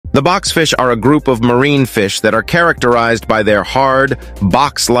The boxfish are a group of marine fish that are characterized by their hard,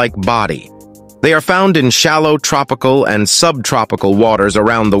 box-like body. They are found in shallow tropical and subtropical waters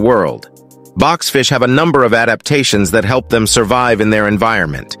around the world. Boxfish have a number of adaptations that help them survive in their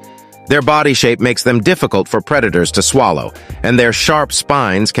environment. Their body shape makes them difficult for predators to swallow, and their sharp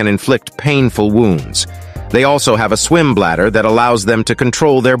spines can inflict painful wounds. They also have a swim bladder that allows them to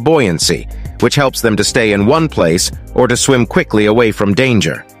control their buoyancy, which helps them to stay in one place or to swim quickly away from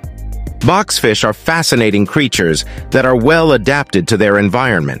danger. Boxfish are fascinating creatures that are well adapted to their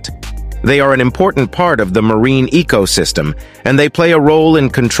environment. They are an important part of the marine ecosystem, and they play a role in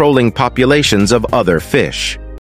controlling populations of other fish.